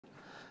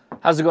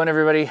How's it going,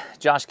 everybody?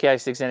 Josh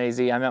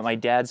KI6NAZ. I'm at my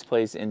dad's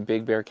place in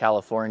Big Bear,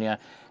 California,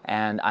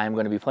 and I'm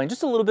going to be playing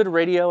just a little bit of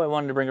radio. I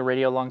wanted to bring a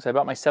radio along, so I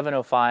brought my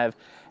 705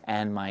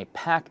 and my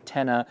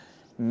PackTenna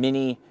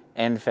mini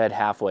end-fed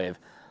half-wave.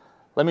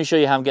 Let me show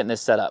you how I'm getting this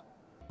set up.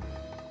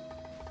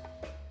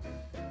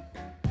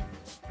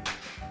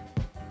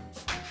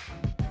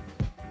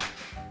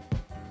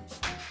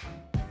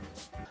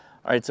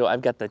 All right, so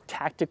I've got the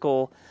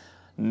Tactical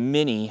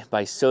Mini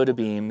by Soda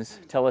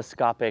Beams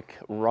telescopic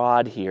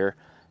rod here,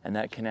 and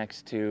that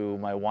connects to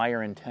my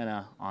wire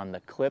antenna on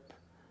the clip,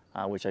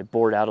 which I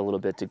bored out a little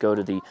bit to go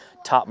to the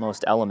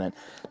topmost element.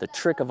 The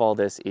trick of all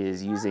this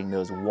is using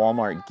those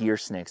Walmart gear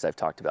snakes I've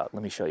talked about.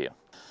 Let me show you.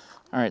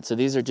 All right, so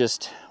these are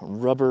just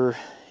rubber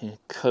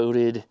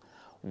coated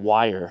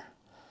wire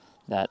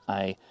that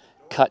I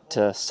cut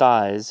to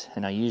size,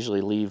 and I usually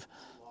leave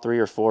 3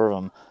 or 4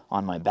 of them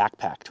on my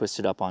backpack,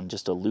 twisted up on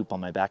just a loop on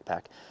my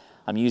backpack.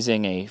 I'm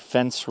using a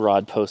fence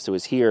rod post that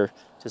was here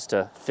just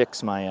to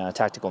fix my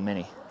Tactical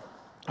Mini.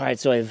 All right,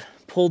 so I've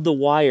pulled the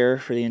wire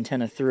for the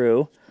antenna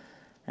through,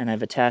 and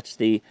I've attached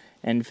the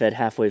end-fed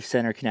half-wave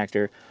center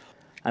connector.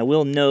 I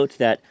will note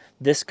that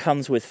this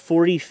comes with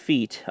 40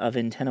 feet of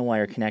antenna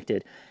wire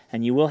connected,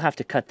 and you will have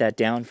to cut that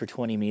down for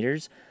 20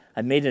 meters.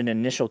 I made an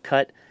initial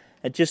cut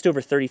at just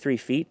over 33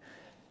 feet,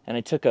 and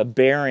I took a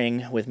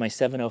bearing with my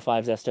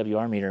 705's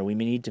SWR meter. We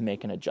need to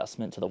make an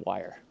adjustment to the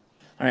wire.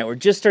 All right, we're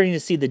just starting to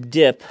see the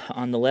dip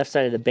on the left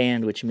side of the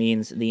band, which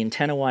means the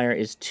antenna wire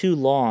is too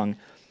long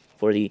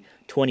for the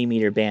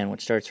 20-meter band,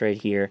 which starts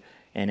right here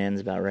and ends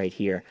about right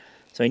here.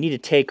 So I need to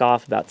take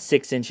off about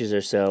 6 inches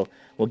or so.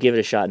 We'll give it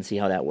a shot and see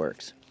how that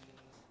works.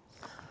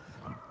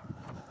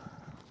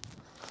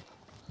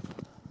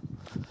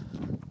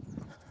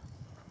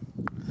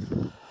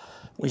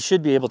 We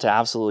should be able to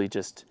absolutely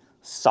just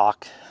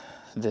sock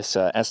this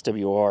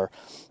SWR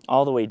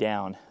all the way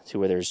down to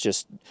where there's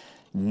just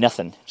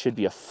nothing. It should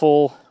be a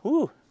full,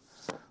 a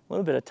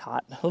little bit of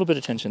taut, a little bit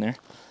of tension there.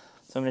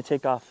 So I'm going to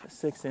take off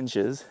 6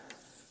 inches.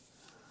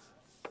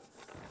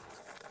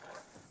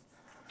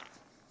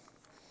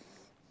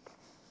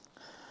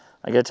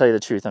 I gotta tell you the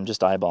truth, I'm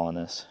just eyeballing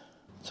this.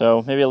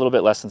 So maybe a little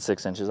bit less than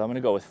 6 inches. I'm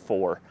gonna go with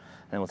 4, and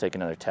then we'll take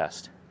another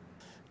test.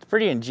 It's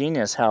pretty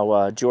ingenious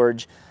how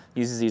George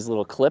uses these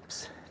little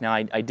clips. Now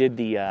I did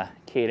the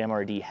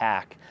K8MRD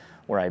hack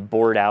where I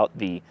bored out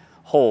the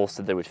hole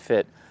so that they would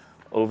fit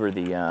over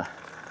the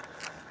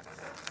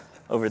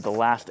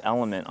last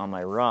element on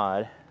my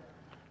rod.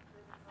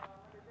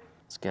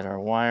 Let's get our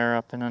wire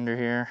up and under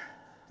here.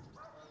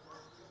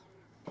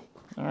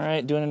 All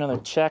right, doing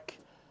another check.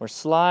 We're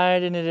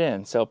sliding it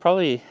in. So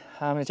probably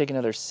I'm gonna take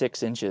another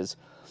 6 inches.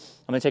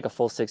 I'm gonna take a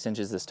full 6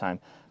 inches this time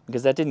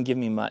because that didn't give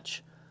me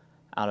much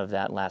out of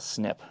that last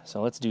snip.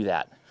 So let's do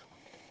that.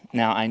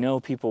 Now I know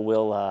people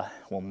will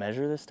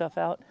measure this stuff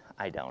out.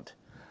 I don't.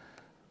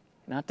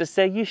 Not to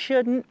say you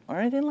shouldn't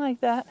or anything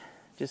like that.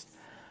 Just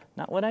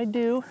not what I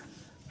do.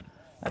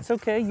 That's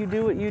okay, you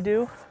do what you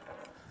do.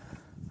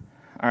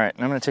 All right,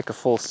 I'm gonna take a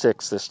full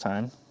 6 this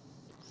time.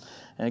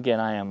 And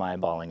again, I am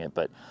eyeballing it,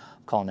 but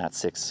I'm calling that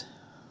 6.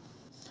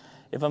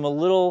 If I'm a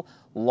little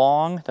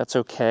long, that's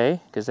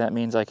okay, because that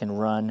means I can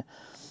run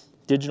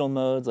digital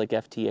modes like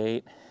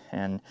FT8,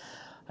 and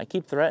I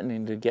keep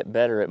threatening to get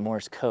better at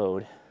Morse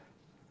code,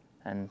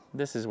 and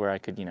this is where I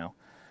could,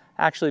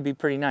 actually be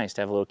pretty nice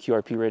to have a little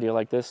QRP radio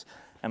like this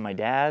at my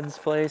dad's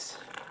place.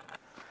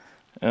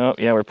 Oh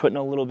yeah, we're putting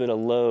a little bit of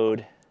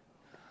load.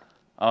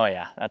 Oh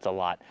yeah, that's a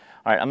lot.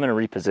 All right, I'm gonna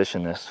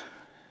reposition this.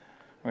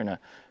 We're gonna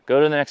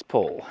go to the next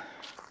pole.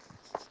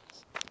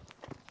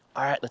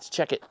 All right, let's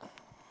check it.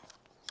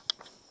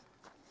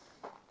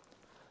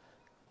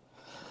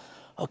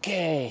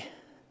 Okay.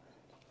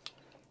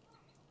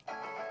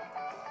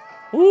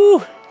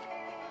 Woo!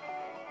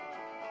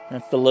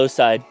 That's the low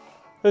side.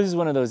 This is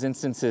one of those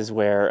instances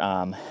where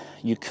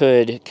you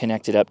could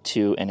connect it up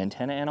to an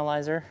antenna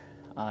analyzer.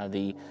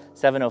 The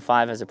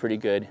 705 has a pretty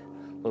good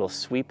little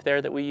sweep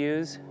there that we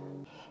use.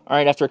 All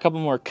right, after a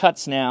couple more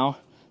cuts now,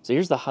 so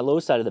here's the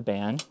low side of the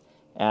band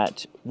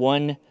at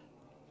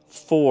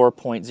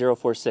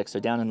 14.046, so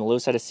down in the low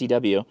side of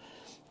CW.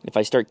 If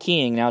I start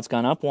keying, now it's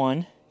gone up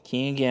 1,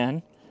 keying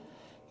again.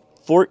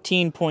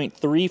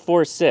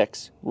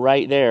 14.346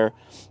 right there.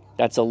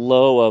 That's a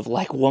low of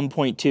like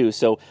 1.2.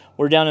 So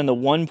we're down in the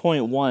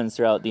 1.1s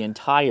throughout the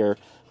entire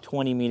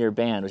 20-meter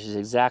band, which is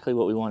exactly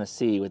what we want to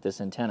see with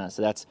this antenna.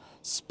 So that's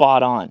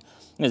spot on.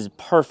 This is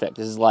perfect.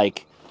 This is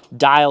like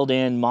dialed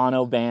in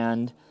mono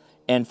band,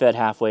 end-fed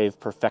half-wave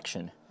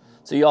perfection.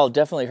 So you all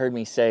definitely heard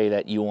me say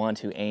that you want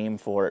to aim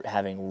for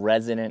having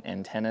resonant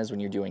antennas when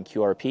you're doing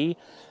QRP.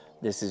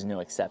 This is no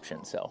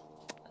exception, so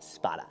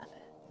spot on.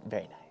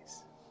 Very nice.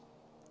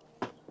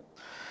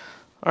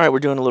 All right, we're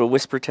doing a little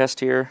whisper test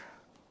here,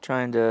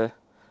 trying to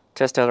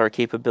test out our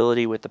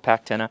capability with the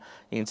PackTenna.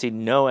 You can see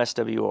no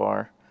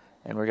SWR,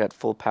 and we got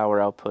full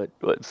power output,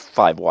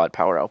 5-watt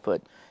power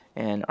output,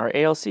 and our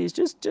ALC is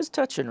just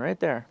touching right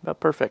there, about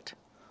perfect.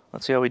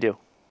 Let's see how we do.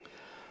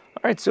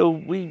 All right, so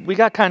we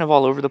got kind of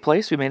all over the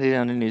place. We made it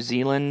down to New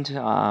Zealand.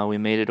 We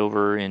made it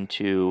over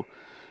into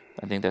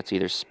I think that's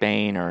either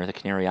Spain or the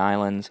Canary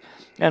Islands,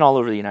 and all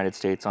over the United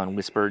States on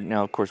Whisper.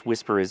 Now, of course,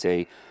 Whisper is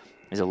a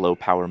low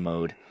power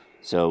mode,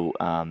 so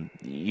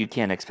you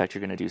can't expect you're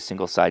going to do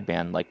single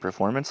sideband like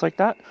performance like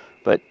that.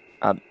 But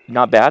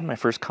not bad. My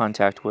first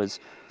contact was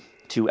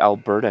to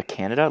Alberta,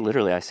 Canada.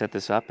 Literally, I set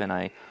this up and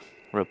I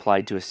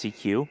replied to a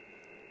CQ,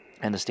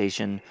 and the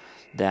station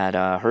that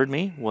heard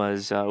me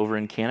was over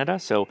in Canada.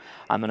 So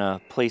I'm going to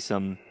play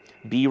some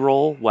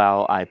B-roll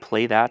while I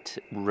play that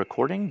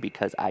recording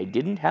because I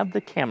didn't have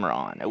the camera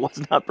on. I was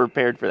not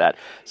prepared for that.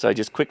 So I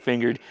just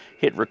quick-fingered,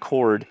 hit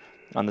record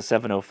on the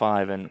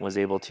 705 and was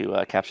able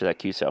to capture that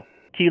QSO.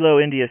 Kilo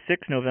India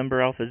 6,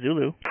 November Alpha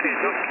Zulu.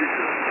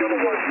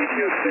 Kilowatt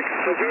India 6,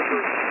 November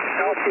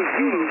Alpha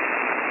Zulu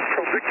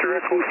from Victor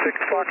Echo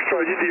 6,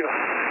 Foxtrot, India.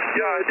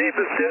 Yeah, name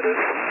is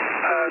Dennis.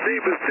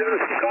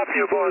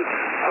 Copy about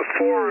a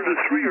 4 and a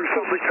 3 or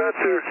something like that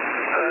there.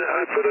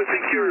 But I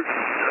think you're,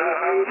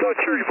 I'm not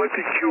sure, you might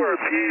be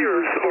QRP or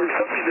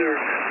something there.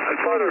 I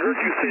thought I heard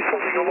you say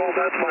something along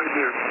that line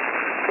there.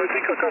 So I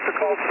think I got the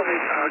call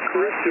sign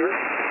correct there.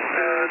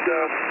 And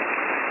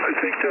I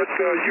think that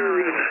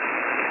you're in,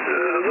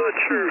 I'm not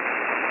sure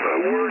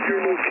where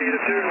you're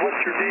located there and what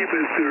your name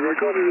is there. I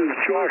got it as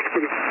Josh,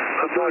 but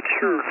I'm not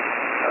sure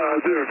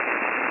there.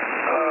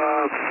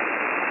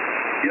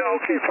 Yeah,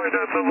 okay, fine.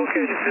 I'm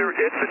located near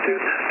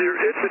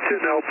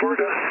Edmonton,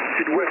 Alberta,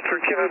 in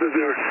Western Canada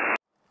there.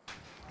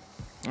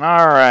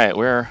 All right,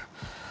 we're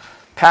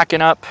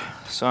packing up.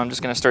 So I'm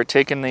just going to start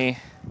taking the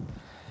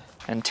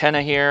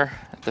antenna here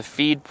at the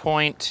feed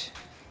point.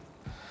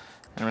 And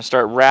I'm going to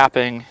start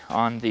wrapping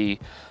on the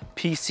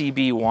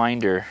PCB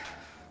winder.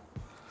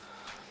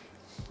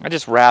 I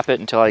just wrap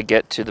it until I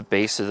get to the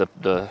base of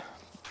the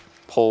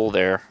pole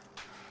there.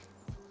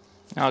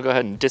 Now I'll go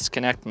ahead and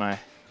disconnect my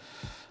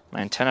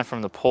antenna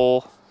from the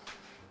pole.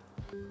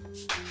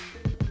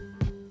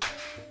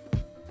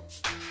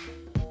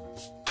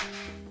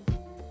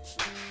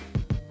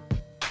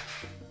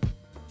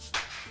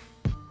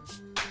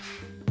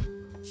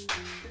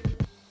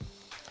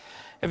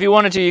 If you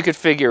wanted to, you could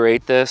figure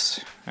eight this,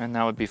 and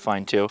that would be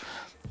fine too.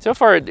 So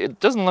far, it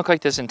doesn't look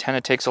like this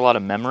antenna takes a lot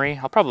of memory.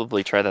 I'll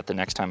probably try that the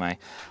next time I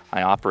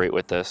operate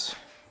with this.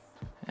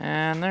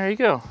 And there you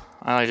go.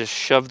 I just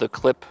shove the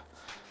clip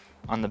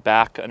on the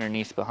back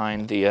underneath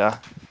behind the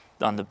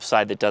on the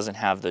side that doesn't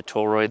have the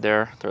toroid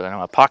there. Throw that in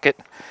my pocket.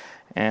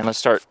 And let's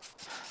start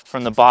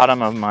from the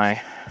bottom of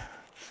my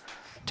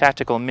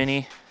Tactical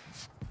Mini.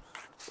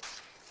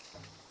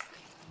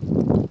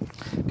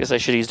 Guess I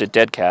should have used a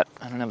dead cat.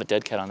 I don't have a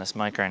dead cat on this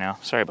mic right now.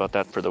 Sorry about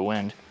that for the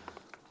wind.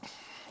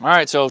 All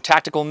right, so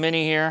Tactical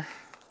Mini here.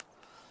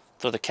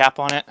 Throw the cap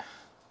on it.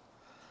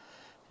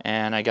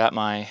 And I got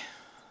my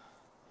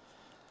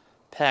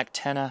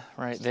PackTenna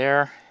right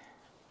there.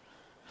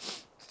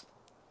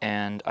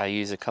 And I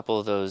use a couple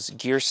of those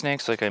gear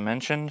snakes like I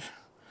mentioned.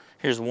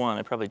 Here's one,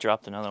 I probably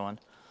dropped another one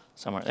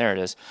somewhere. There it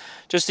is.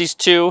 Just these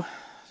two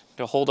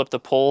to hold up the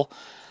pole.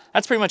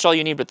 That's pretty much all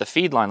you need with the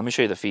feed line. Let me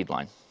show you the feed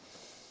line.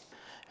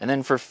 And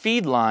then for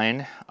feed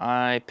line,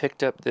 I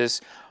picked up this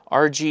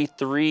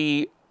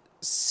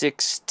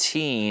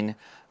RG316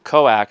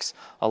 coax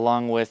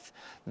along with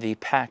the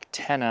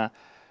PackTenna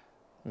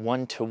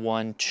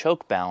 1-to-1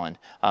 choke ballon.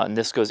 And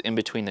this goes in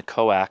between the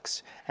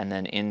coax and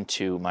then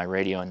into my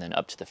radio and then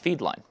up to the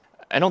feed line.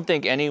 I don't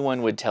think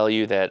anyone would tell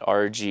you that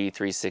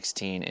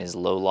RG316 is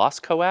low loss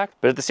coax,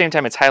 but at the same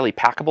time it's highly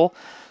packable.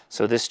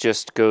 So this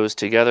just goes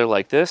together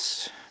like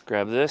this.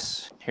 Grab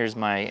this. Here's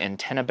my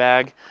antenna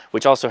bag,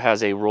 which also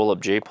has a roll-up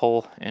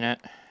J-pole in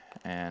it.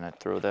 And I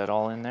throw that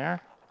all in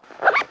there.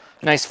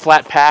 Nice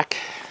flat pack.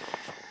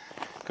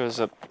 Goes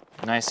up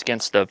nice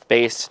against the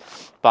base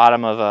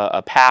bottom of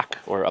a pack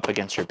or up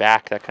against your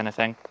back, that kind of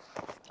thing.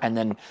 And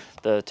then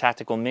the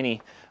Tactical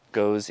Mini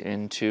goes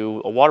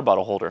into a water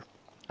bottle holder.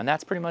 And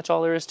that's pretty much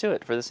all there is to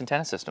it for this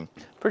antenna system.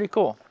 Pretty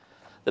cool.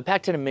 The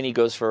PackTenna Mini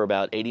goes for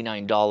about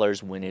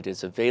 $89 when it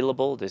is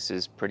available. This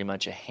is pretty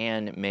much a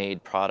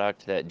handmade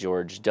product that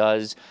George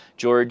does.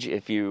 George,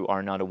 if you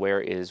are not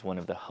aware, is one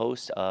of the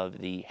hosts of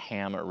the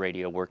Ham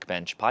Radio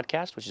Workbench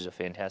podcast, which is a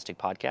fantastic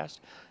podcast.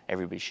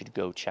 Everybody should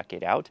go check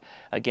it out.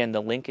 Again,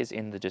 the link is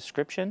in the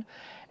description.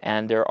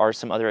 And there are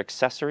some other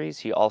accessories.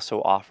 He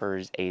also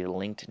offers a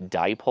linked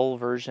dipole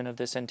version of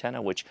this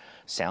antenna, which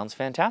sounds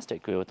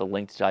fantastic. With the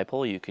linked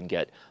dipole, you can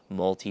get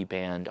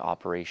multi-band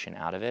operation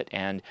out of it.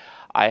 And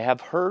I have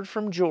heard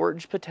from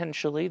George,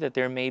 potentially, that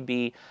there may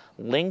be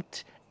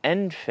linked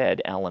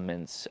end-fed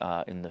elements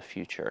in the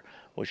future,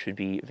 which would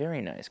be very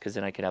nice, because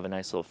then I could have a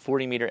nice little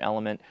 40-meter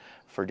element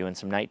for doing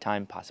some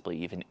nighttime, possibly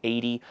even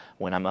 80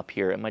 when I'm up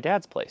here at my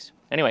dad's place.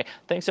 Anyway,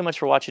 thanks so much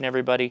for watching,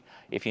 everybody.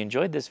 If you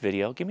enjoyed this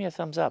video, give me a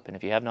thumbs up, and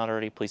if you have not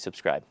already, please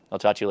subscribe. I'll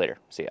talk to you later.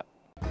 See ya.